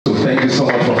Thank you so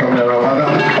much for coming around,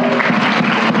 madam.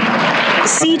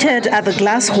 Seated at the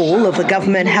glass hall of the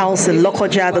government house in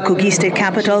Lokoja, the Kogi state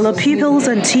capital, are pupils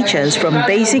and teachers from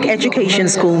basic education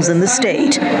schools in the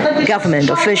state. Government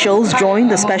officials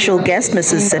joined the special guest,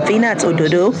 Mrs. Sefinat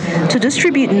Ododo, to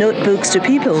distribute notebooks to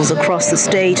pupils across the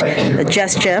state, a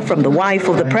gesture from the wife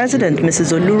of the president,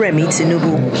 Mrs. Oluremi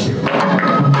Tinubu.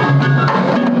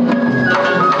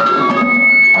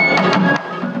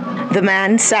 The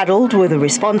man saddled with the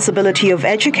responsibility of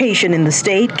education in the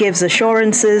state gives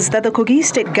assurances that the Kogi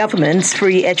state government's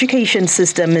free education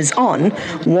system is on,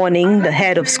 warning the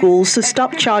head of schools to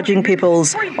stop charging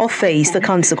pupils or face the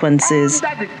consequences.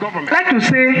 I'd like to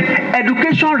say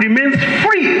education remains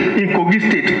free in Kogi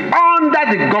state under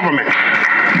the government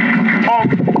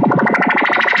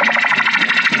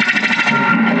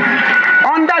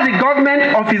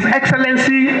of His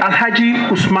Excellency Alhaji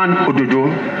Usman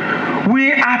Ododo.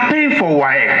 We are paying for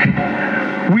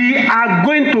WAEC. We are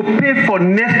going to pay for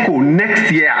NESCO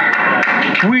next year.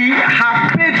 We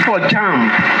have paid for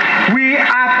JAM. We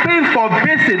are paying for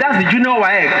BASIC, that's the junior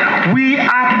WAEC. We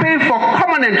are paying for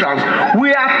common entrance.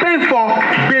 We are paying for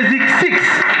Basic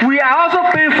 6. We are also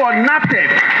paying for NAPTEP.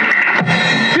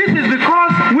 This is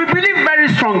because we believe very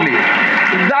strongly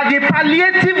that the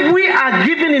palliative we are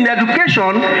giving in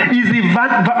education is the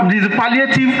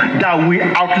palliative that will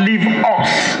outlive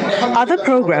us. Other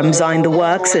programs are in the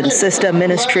works in sister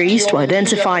ministries to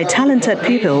identify talented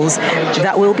pupils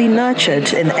that will be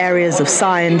nurtured in areas of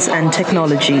science and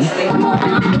technology.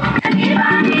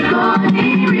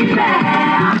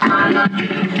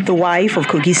 The wife of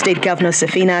Kogi State Governor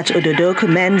Sefinat Ododo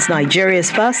commends Nigeria's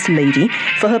First Lady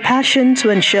for her passion to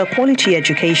ensure quality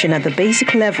education at the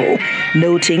basic level,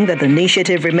 noting that the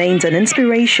initiative remains an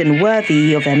inspiration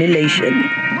worthy of emulation.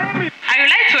 I would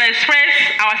like to express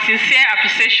our sincere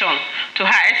appreciation to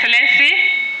Her Excellency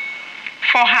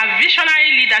for her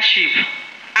visionary leadership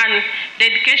and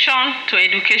dedication to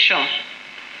education.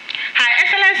 Her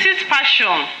Excellency's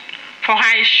passion for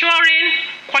her ensuring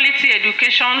quality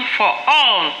education for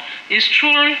all is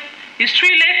truly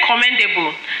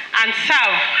commendable and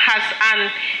serve as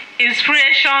an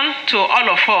inspiration to all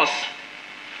of us.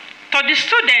 To the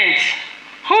students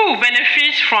who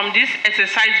benefit from these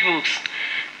exercise books,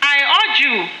 I urge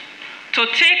you to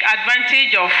take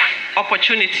advantage of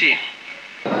opportunity.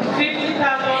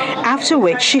 After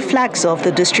which she flags off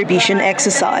the distribution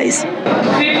exercise.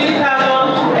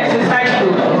 50,000 exercise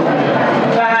books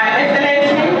by Her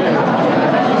Excellency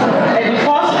and the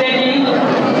First Lady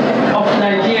of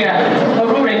Nigeria,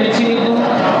 Oluremi Tinubu,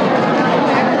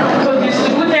 so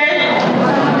distributed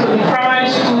to the primary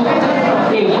school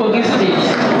in Kogi State.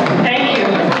 Thank you.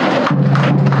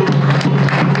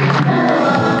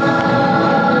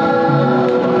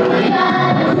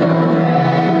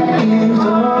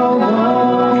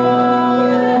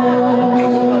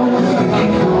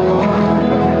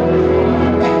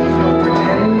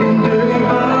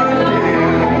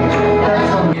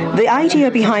 The idea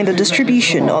behind the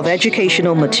distribution of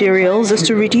educational materials is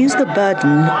to reduce the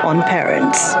burden on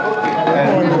parents.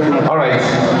 All right.